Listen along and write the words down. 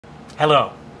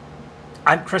Hello,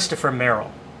 I'm Christopher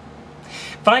Merrill.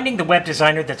 Finding the web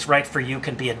designer that's right for you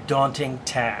can be a daunting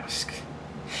task.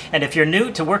 And if you're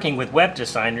new to working with web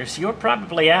designers, you're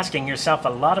probably asking yourself a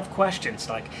lot of questions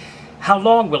like, how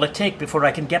long will it take before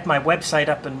I can get my website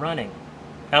up and running?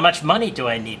 How much money do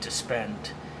I need to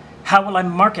spend? How will I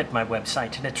market my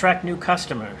website and attract new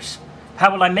customers?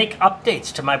 How will I make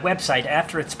updates to my website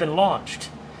after it's been launched?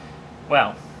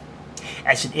 Well,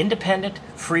 as an independent,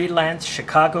 freelance,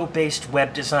 Chicago-based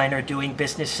web designer doing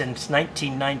business since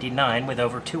 1999 with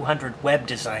over 200 web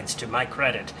designs to my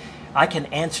credit, I can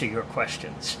answer your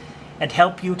questions and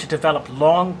help you to develop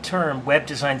long-term web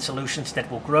design solutions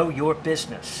that will grow your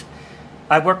business.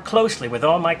 I work closely with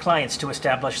all my clients to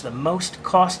establish the most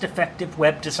cost-effective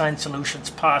web design solutions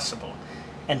possible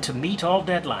and to meet all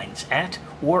deadlines at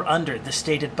or under the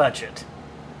stated budget.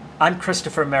 I'm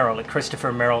Christopher Merrill at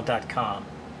ChristopherMerrill.com,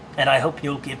 and I hope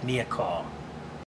you'll give me a call.